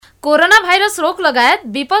Corona virus रोग लगायत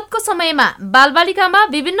विपदको समयमा बालबालिकामा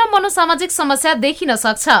विभिन्न मनोसामाजिक समस्या देखिन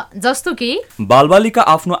सक्छ, जस्तो कि बालबालिका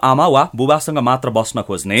आफ्नो आमा वा बुबासँग मात्र बस्न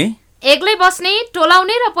खोज्ने, एक्लै बस्ने,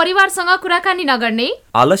 टोलाउने र परिवारसँग कुराकानी नगर्ने,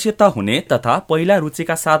 आलस्यता हुने तथा पहिला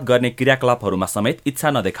रुचिका साथ गर्ने क्रियाकलापहरूमा समेत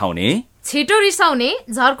इच्छा नदेखाउने, छिटो रिसाउने,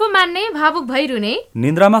 झर्को मान्ने, भावुक भइरुने,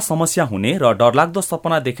 निन्द्रामा समस्या हुने र डरलाग्दो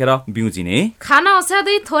सपना देखेर बिउजिने, खाना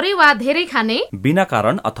असाध्यै थोरै वा धेरै खाने, बिना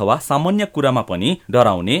कारण अथवा सामान्य कुरामा पनि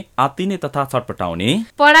डराउने, आत्तिने तथा छटपटाउने,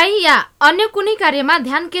 पढाइ या अन्य कुनै कार्यमा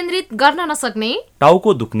ध्यान केन्द्रित गर्न नसक्ने,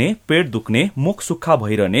 टाउको दुख्ने, पेट दुख्ने, मुख सुक्खा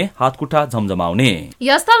भइरहने, हातखुट्टा झमझमाउने।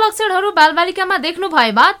 यस्ता लक्षणहरू बालबालिकामा देख्नु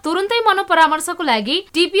भएमा तुरुन्तै मनोपरामर्शको लागि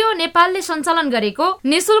टिपिओ नेपालले सञ्चालन गरेको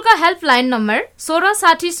निशुल्क हेल्पलाइन नम्बर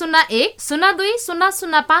 166001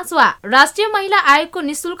 020005 वा राष्ट्रिय महिला आयोगको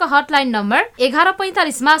निशुल्क हटलाइन नम्बर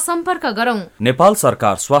 1145 मा सम्पर्क गरौं। नेपाल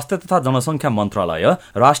सरकार स्वास्थ्य तथा जनसंख्या मन्त्रालय,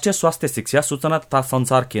 राष्ट्रिय स्वास्थ्य शिक्षा सूचना तथा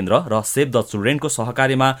संचार केन्द्र र सेभ द चिल्ड्रेनको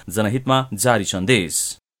सहकार्यमा जनहितमा जारी सन्देश।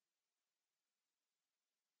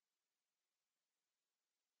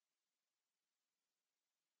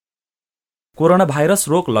 कोरोना भाइरस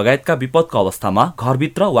रोग लगायतका विपदको अवस्थामा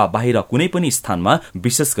घरभित्र वा बाहिर कुनै पनि स्थानमा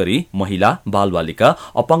विशेष गरी महिला, बालबालिका,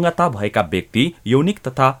 अपंगता भएका व्यक्ति, यौनिक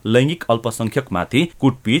तथा लैंगिक अल्पसंख्यकमाथि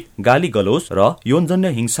कुटपिट, गाली गलोच र यौनजन्य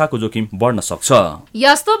हिंसाको जोखिम बढ्न सक्छ।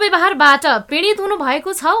 यस्तो व्यवहारबाट पीडित हुनु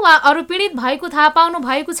भएको छ वा अरू पीडित भएको थाहा पाउनु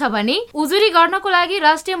भएको छ भने उजुरी गर्नको लागि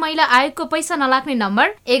राष्ट्रिय महिला आयोगको पैसा नलाग्ने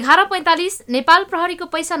नम्बर 1145, नेपाल प्रहरीको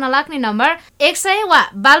पैसा नलाग्ने नम्बर 100 वा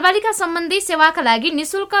बालबालिका सम्बन्धी सेवाका लागि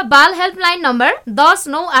निशुल्क बाल हेल्पलाइन नम्बर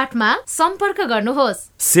 1098 मा सम्पर्क गर्नुहोस्।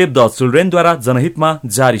 सेभ द चिल्ड्रेनद्वारा जनहितमा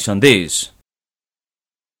जारी सन्देश।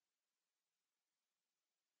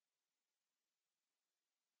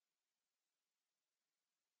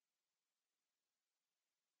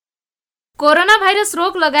 कोरोना भाइरस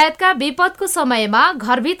रोग लगायतका विपदको समयमा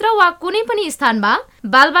घरभित्र वा कुनै पनि स्थानमा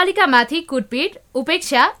बालबालिकामाथि कुटपिट,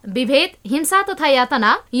 उपेक्षा, विभेद, हिंसा तथा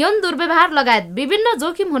यातना, यौन दुर्व्यवहार लगायत विभिन्न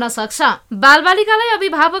जोखिम हुन सक्छ। बालबालिकालाई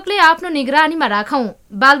अभिभावकले आफ्नो निगरानीमा राखौं,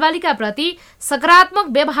 बालबालिका प्रति सकारात्मक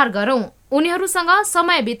व्यवहार गरौं, उनीहरूसँग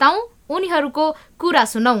समय बिताउँ, उनीहरूको कुरा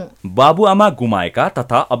सुनौ। बाबुआमा गुमाएका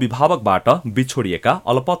तथा अभिभावकबाट बिछोडिएका,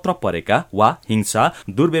 अलपत्र परेका वा हिंसा,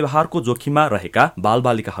 दुर्व्यवहारको जोखिममा रहेका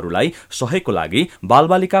बालबालिकाहरूलाई सहयोगको लागि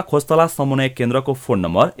बालबालिका खोजतलास समन्वय केन्द्रको फोन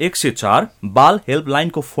नम्बर 104, बाल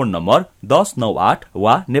हेल्पलाइनको फोन नम्बर 1098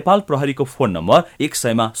 वा नेपाल प्रहरीको फोन नम्बर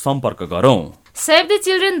 100 मा सम्पर्क गरौं। सेभ द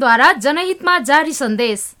चिल्ड्रेनद्वारा जनहितमा जारी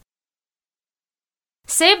सन्देश।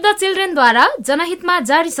 सेभ द चिल्ड्रेनद्वारा जनहितमा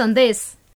जारी सन्देश।